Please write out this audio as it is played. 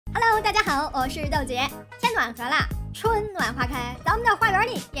大家好，我是豆姐。天暖和了，春暖花开，咱们的花园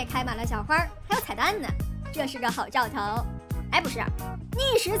里也开满了小花，还有彩蛋呢，这是个好兆头。哎，不是，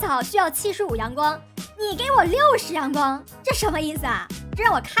逆时草需要75阳光，你给我60阳光，这什么意思啊？这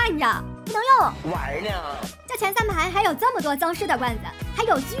让我看着不能用玩呢。这前3排还有这么多僵尸的罐子，还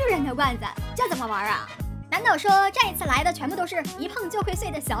有巨人的罐子，这怎么玩啊？难道说这一次来的全部都是一碰就会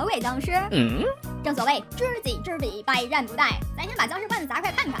碎的小鬼僵尸？正所谓知己知彼，百战不殆。咱先把僵尸罐子砸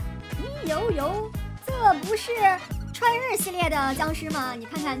开看看。咦呦，这不是春日系列的僵尸吗？你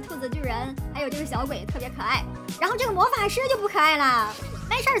看看兔子巨人，还有这个小鬼特别可爱。然后这个魔法师就不可爱了，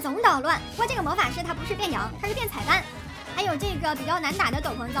没事儿总捣乱。不过这个魔法师他不是变羊，他是变彩蛋。还有这个比较难打的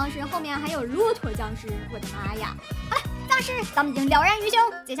斗篷僵尸，后面还有骆驼僵尸，我的妈呀！好了，僵尸咱们已经了然于胸，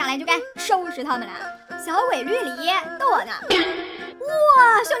接下来就该收拾他们了。小鬼绿梨逗我呢！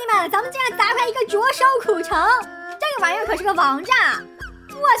哇，兄弟们，咱们竟然砸开一个灼烧苦橙，这个玩意儿可是个王炸！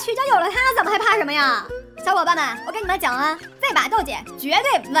我去，这有了它怎么还怕什么呀？小伙伴们，我跟你们讲啊，这把豆姐绝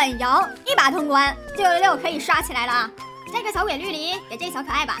对稳赢，1把通关，666可以刷起来了啊！这个小鬼绿梨给这小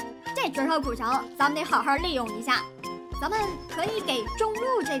可爱吧，这灼烧苦橙咱们得好好利用一下。咱们可以给中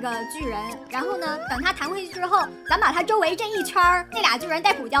路这个巨人，然后呢，等他弹回去之后，咱把他周围这一圈那俩巨人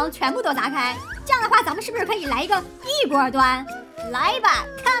带苦浆全部都砸开。这样的话，咱们是不是可以来一个一锅端？来吧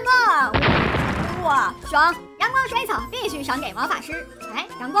 ，Come on！ 哇，爽！阳光水草必须赏给魔法师。哎，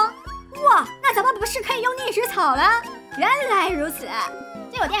阳光，哇，那咱们不是可以用逆时草了？原来如此。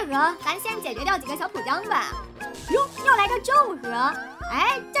这有电荷，咱先解决掉几个小苦浆吧。哟，又来个重合。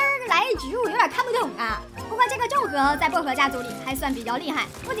哎，这儿来植物有点看不懂啊。不过这个重合在薄荷家族里还算比较厉害，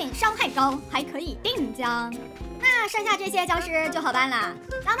不仅伤害高，还可以定僵。那剩下这些僵尸就好办了，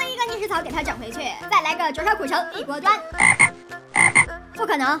咱们一个逆时草给它整回去，再来个灼烧苦橙一锅端。不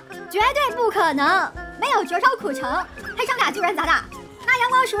可能，绝对不可能！没有灼烧苦橙，还剩俩巨人咋打？那阳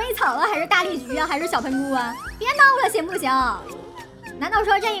光鼠尾草啊，还是大绿菊啊，还是小喷菇啊？别闹了行不行？难道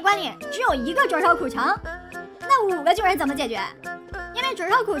说这一关里只有一个灼烧苦橙？那5个巨人怎么解决？因为灼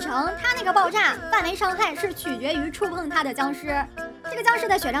烧苦橙它那个爆炸范围伤害是取决于触碰它的僵尸，这个僵尸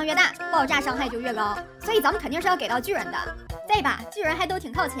的血量越大，爆炸伤害就越高，所以咱们肯定是要给到巨人的。这把巨人还都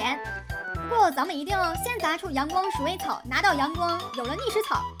挺靠前，不过咱们一定要先砸出阳光鼠尾草，拿到阳光，有了逆时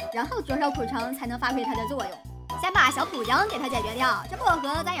草，然后灼烧苦橙才能发挥它的作用。先把小苦浆给它解决掉，这薄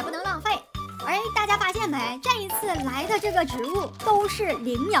荷咱也不能浪费。而大家发现没，这一次来的这个植物都是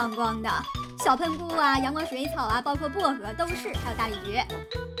0阳光的。小喷菇啊，阳光水草啊，包括薄荷都是，还有大绿菊。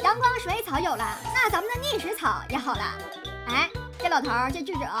阳光水草有了，那咱们的逆时草也好了。哎，这老头儿，这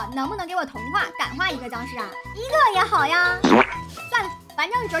智者能不能给我同化感化一个僵尸啊？一个也好呀。算了，反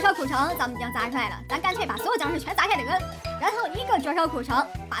正灼烧苦橙咱们已经砸出来了，咱干脆把所有僵尸全砸开得了，然后一个灼烧苦橙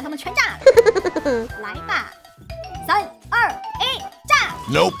把他们全炸了。来吧，3、2、1，炸！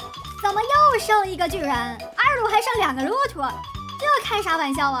 Nope。怎么又剩一个巨人？2路还剩2个骆驼，这开啥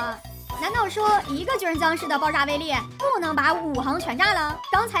玩笑啊？难道说一个巨人僵尸的爆炸威力不能把5行全炸了？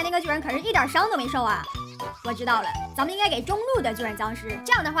刚才那个巨人可是一点伤都没受啊！我知道了，咱们应该给中路的巨人僵尸，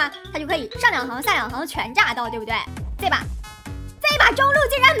这样的话他就可以上2行下2行全炸到，对不对？这把中路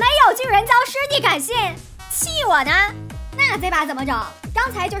竟然没有巨人僵尸，你敢信？气我呢？那这把怎么整？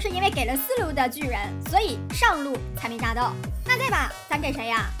刚才就是因为给了4路的巨人，所以上路才没炸到。那这把咱给谁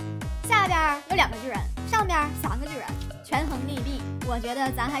呀？下边有2个巨人，上边3个巨人，权衡利弊，我觉得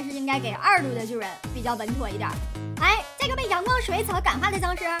咱还是应该给2路的巨人比较稳妥一点。哎，这个被阳光水草感化的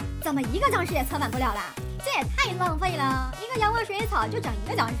僵尸，怎么一个僵尸也策反不了了？这也太浪费了，一个阳光水草就整一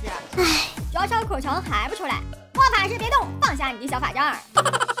个僵尸。唉，灼烧苦橙还不出来，魔法师别动，放下你的小法杖。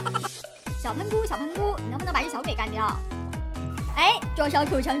小喷菇，你能不能把这小鬼干掉？哎，灼烧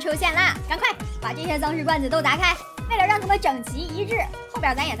苦橙出现啦，赶快把这些僵尸罐子都砸开。为了让他们整齐一致，后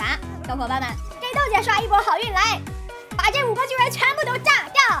边咱也砸。小伙伴们，给豆姐刷一波好运来，把这5个巨人全部都炸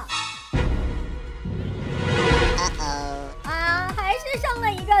掉。啊，还是剩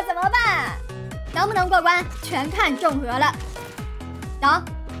了一个，怎么办？能不能过关，全看重合了。倒，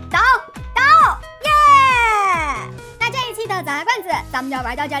耶！那这一期的砸罐子咱们就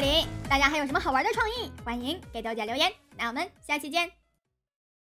玩到这里，大家还有什么好玩的创意，欢迎给豆姐留言。那我们下期见。